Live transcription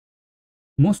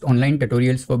Most online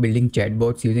tutorials for building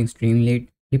chatbots using Streamlit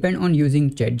depend on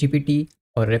using ChatGPT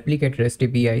or replicate REST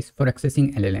APIs for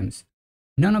accessing LLMs.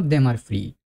 None of them are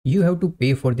free. You have to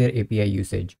pay for their API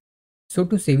usage. So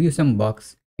to save you some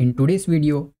bucks, in today's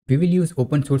video, we will use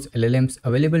open source LLMs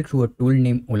available through a tool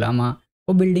named Ollama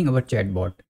for building our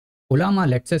chatbot. Ollama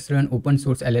lets us run open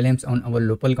source LLMs on our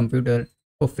local computer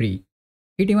for free.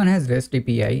 It even has REST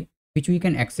API, which we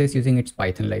can access using its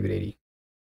Python library.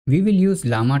 We will use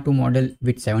Llama2 model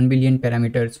with 7 billion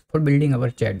parameters for building our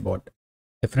chatbot.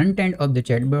 The front end of the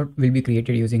chatbot will be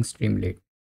created using Streamlit.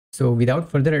 So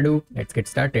without further ado, let's get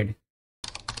started.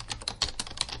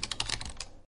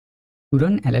 To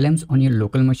run LLMs on your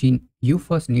local machine, you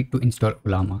first need to install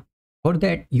Ollama. For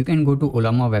that, you can go to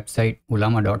Ollama website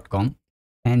ollama.com,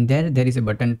 and there is a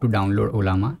button to download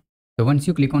Ollama. So once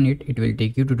you click on it, it will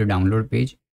take you to the download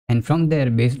page, and from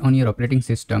there, based on your operating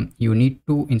system, you need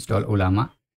to install Ollama.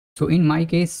 So in my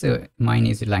case, mine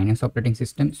is Linux operating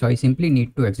system, so I simply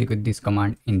need to execute this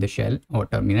command in the shell or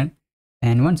terminal,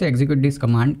 and once I execute this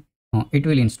command, it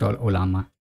will install Ollama.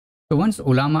 So once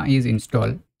Ollama is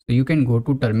installed, so you can go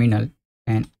to terminal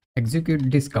and execute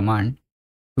this command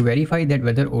to verify that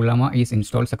whether Ollama is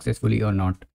installed successfully or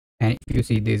not. And if you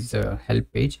see this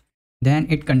help page, then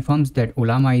it confirms that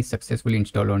Ollama is successfully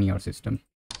installed on your system.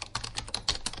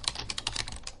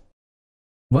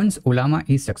 Once Ollama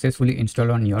is successfully installed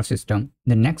on your system,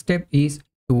 the next step is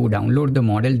to download the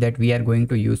model that we are going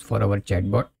to use for our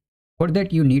chatbot. For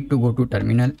that, you need to go to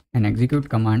terminal and execute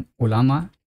command Ollama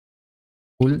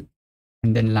pull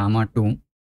and then Llama2,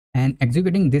 and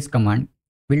executing this command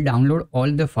will download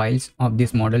all the files of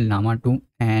this model Llama2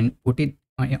 and put it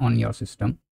on your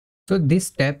system. So this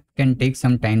step can take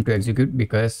some time to execute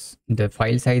because the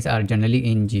file size are generally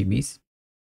in GBs.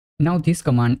 Now this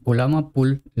command Ollama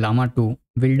pull Llama2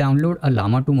 will download a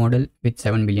Llama2 model with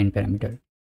 7 billion parameters.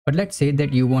 But let's say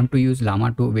that you want to use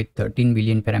Llama2 with 13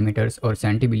 billion parameters or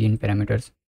 70 billion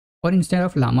parameters. Or instead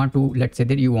of Llama2, let's say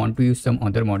that you want to use some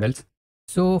other models.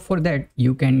 So for that,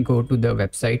 you can go to the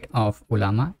website of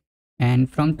Ollama,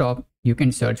 and from top, you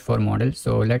can search for models.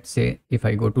 So let's say if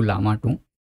I go to Llama2,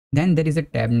 then there is a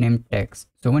tab named text.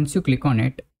 So once you click on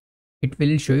it, it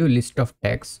will show you a list of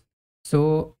texts.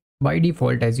 So by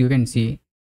default, as you can see,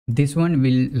 this one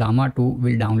Llama2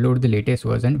 will download the latest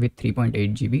version with 3.8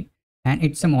 GB, and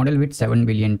it's a model with 7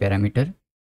 billion parameter.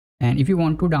 And if you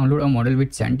want to download a model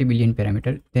with 70 billion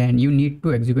parameter, then you need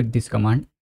to execute this command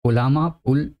Ollama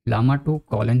pull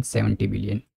Llama2 70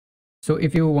 billion. So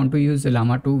if you want to use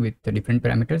Llama2 with the different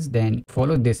parameters, then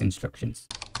follow these instructions.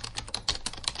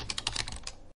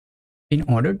 In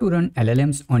order to run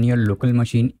LLMs on your local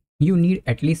machine, you need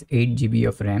at least 8 GB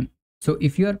of RAM. So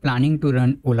if you are planning to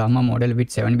run Ollama model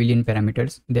with 7 billion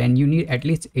parameters, then you need at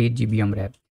least 8 GB of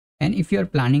RAM. And if you are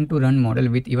planning to run model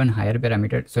with even higher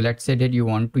parameters, so let's say that you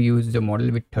want to use the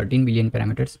model with 13 billion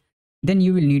parameters, then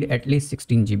you will need at least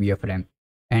 16 GB of RAM.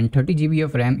 And 30 GB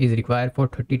of RAM is required for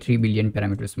 33 billion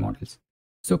parameters models.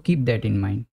 So keep that in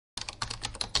mind.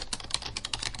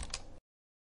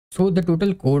 So the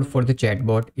total code for the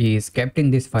chatbot is kept in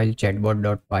this file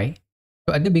chatbot.py.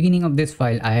 So at the beginning of this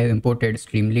file, I have imported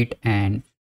Streamlit and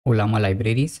Ollama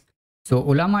libraries. So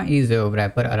Ollama is a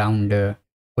wrapper around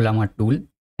Ollama tool,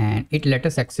 and it lets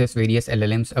us access various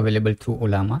LLMs available through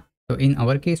Ollama. So in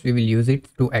our case, we will use it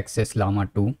to access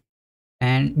Llama2.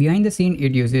 And behind the scene,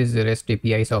 it uses the REST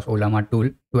APIs of Ollama tool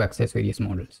to access various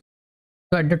models.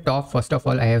 So at the top, first of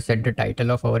all, I have set the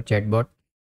title of our chatbot.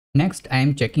 Next, I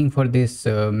am checking for this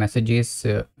messages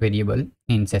variable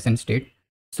in session state.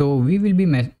 So we will be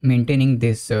maintaining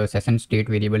this session state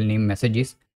variable named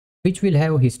messages, which will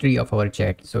have a history of our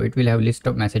chat. So it will have a list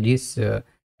of messages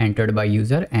entered by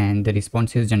user and the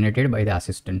responses generated by the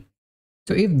assistant.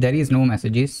 So if there is no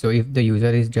messages, so if the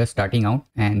user is just starting out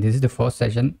and this is the first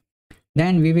session,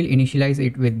 then we will initialize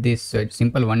it with this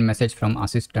simple one message from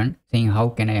assistant saying, how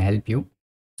can I help you?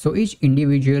 So each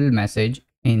individual message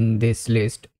in this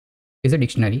list is a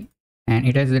dictionary, and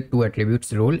it has the two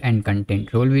attributes, role and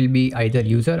content. Role will be either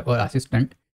user or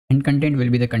assistant, and content will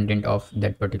be the content of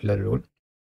that particular role.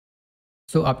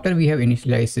 So after we have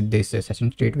initialized this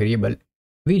session state variable,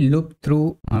 we loop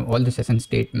through all the session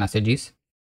state messages,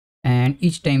 and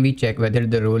each time we check whether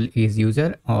the role is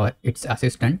user or its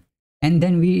assistant, and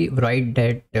then we write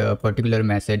that particular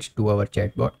message to our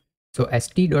chatbot. So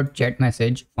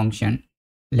st.chatMessage function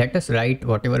let us write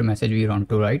whatever message we want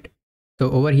to write. So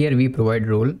over here we provide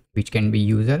role, which can be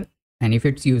user, and if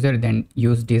it's user, then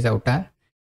use this avatar,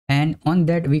 and on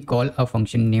that we call a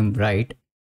function named write,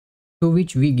 to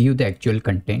which we give the actual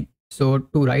content. So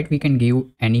to write, we can give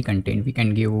any content. We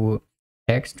can give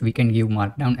text, we can give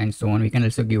markdown, and so on. We can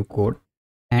also give code.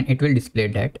 and it will display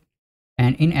that.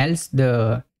 And in else,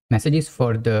 the messages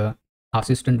for the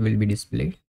assistant will be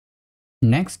displayed.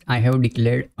 Next, I have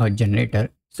declared a generator.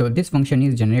 So this function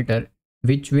is generator,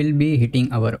 which will be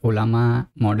hitting our Ollama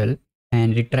model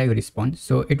and retrieve response.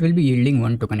 So it will be yielding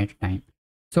one token at a time.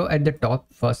 So at the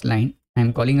top first line,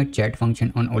 I'm calling a chat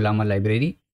function on Ollama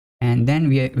library, and then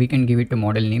we can give it a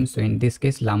model name. So in this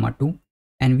case, Llama2,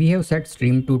 and we have set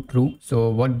stream to true. So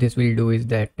what this will do is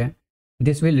that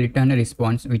this will return a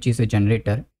response, which is a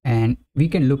generator, and we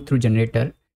can look through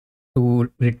generator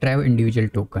to retrieve individual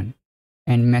token.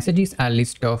 And messages are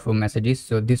list of messages.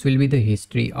 So this will be the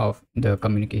history of the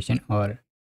communication or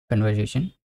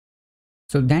conversation.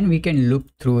 So then we can look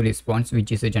through response,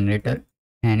 which is a generator,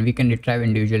 and we can retrieve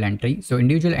individual entry. So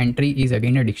individual entry is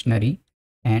again a dictionary,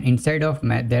 and inside of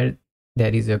there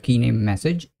is a key name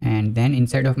message, and then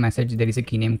inside of message there is a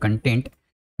key name content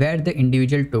where the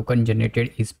individual token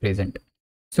generated is present.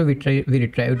 So we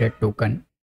retrieve that token,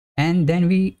 and then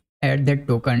we add that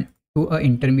token to a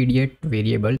intermediate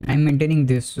variable. I'm maintaining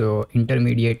this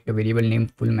intermediate variable name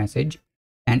full message,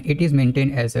 and it is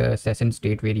maintained as a session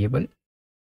state variable.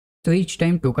 So each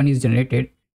time token is generated,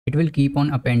 it will keep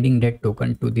on appending that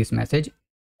token to this message,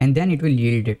 and then it will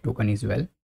yield that token as well.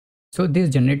 So this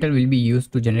generator will be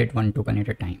used to generate one token at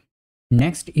a time.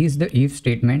 Next is the if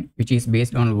statement, which is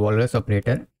based on walrus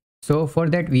operator. So for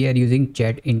that we are using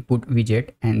chat input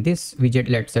widget, and this widget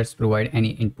lets us provide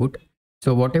any input.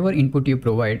 So whatever input you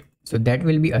provide, so that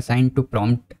will be assigned to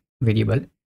prompt variable,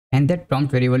 and that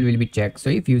prompt variable will be checked. So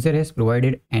if user has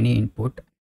provided any input,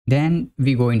 then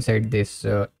we go inside this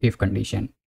if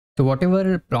condition. So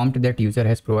whatever prompt that user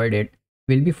has provided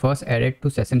will be first added to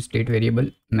session state variable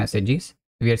messages.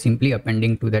 We are simply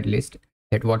appending to that list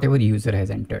that whatever user has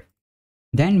entered.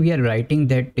 Then we are writing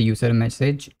that user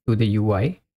message to the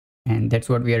UI, and that's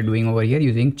what we are doing over here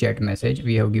using chat message.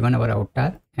 We have given our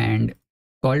avatar and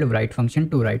called write function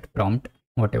to write prompt,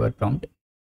 whatever prompt.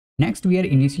 Next, we are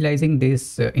initializing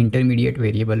this intermediate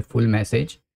variable full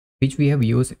message, which we have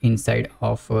used inside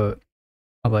of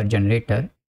our generator.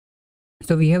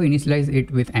 So we have initialized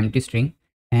it with empty string,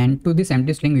 and to this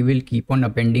empty string we will keep on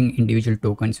appending individual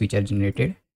tokens which are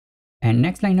generated. And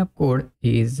next line of code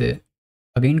is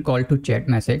again call to chat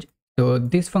message. So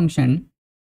this function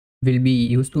will be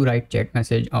used to write chat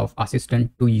message of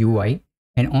assistant to UI,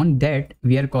 and on that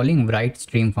we are calling write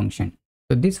stream function.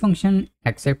 So this function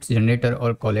accepts generator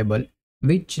or callable,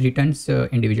 which returns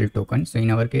individual token. So in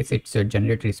our case, it's a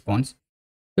generate response.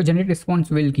 So generate response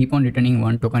will keep on returning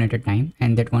one token at a time,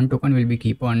 and that one token will be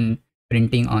keep on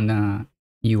printing on the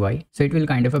UI. So it will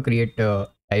kind of create a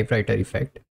typewriter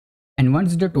effect. And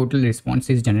once the total response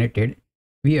is generated,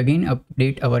 we again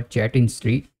update our chat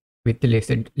history with the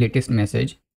latest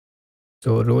message.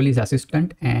 So role is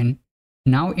assistant, and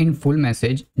now in full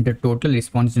message, the total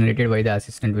response generated by the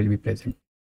assistant will be present.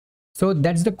 So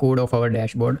that's the code of our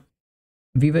dashboard.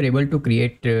 We were able to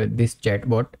create this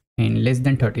chatbot in less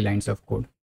than 30 lines of code.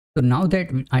 So now that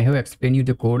I have explained you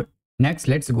the code, next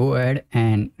let's go ahead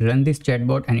and run this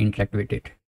chatbot and interact with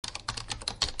it.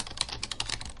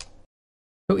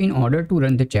 So in order to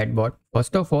run the chatbot,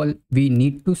 first of all, we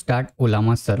need to start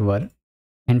Ollama server.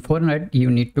 And for that, you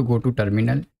need to go to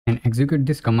terminal and execute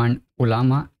this command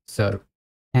Ollama serve.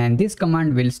 And this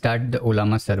command will start the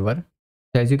Ollama server.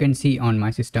 So as you can see on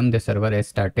my system, the server has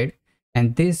started,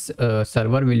 and this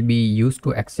server will be used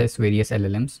to access various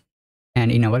LLMs. And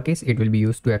in our case, it will be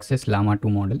used to access Llama2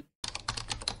 model.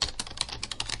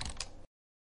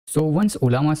 So once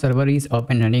Ollama server is up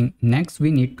and running, next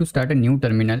we need to start a new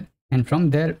terminal, and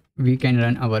from there we can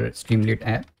run our Streamlit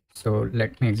app. So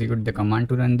let me execute the command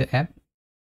to run the app.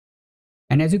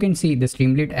 And as you can see, the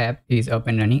Streamlit app is up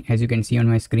and running. As you can see on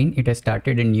my screen, it has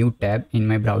started a new tab in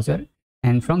my browser,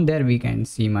 and from there we can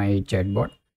see my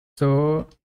chatbot. So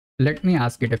let me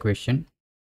ask it a question.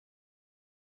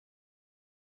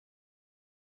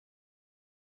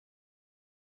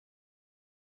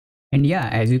 And yeah,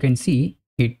 as you can see,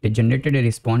 it generated a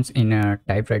response in a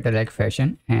typewriter like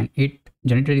fashion, and it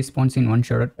generated a response in one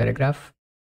short paragraph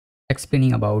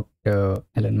explaining about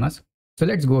Elon Musk. So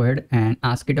let's go ahead and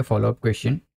ask it a follow-up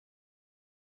question.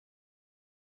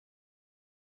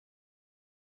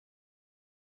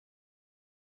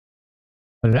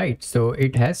 Alright, so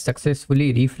it has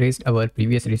successfully rephrased our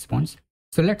previous response.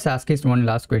 So let's ask it one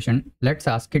last question. Let's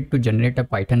ask it to generate a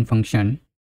Python function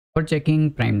for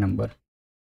checking prime number.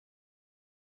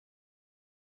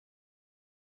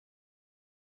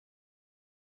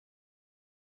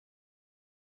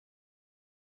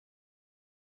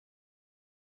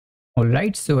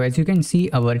 Alright, so as you can see,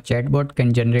 our chatbot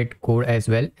can generate code as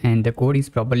well, and the code is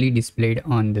properly displayed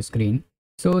on the screen.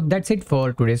 So that's it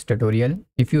for today's tutorial.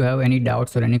 If you have any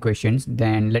doubts or any questions,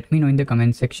 then let me know in the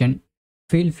comment section.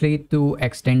 Feel free to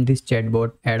extend this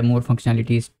chatbot, add more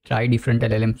functionalities, try different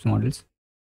LLMs models,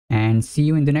 and see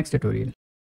you in the next tutorial.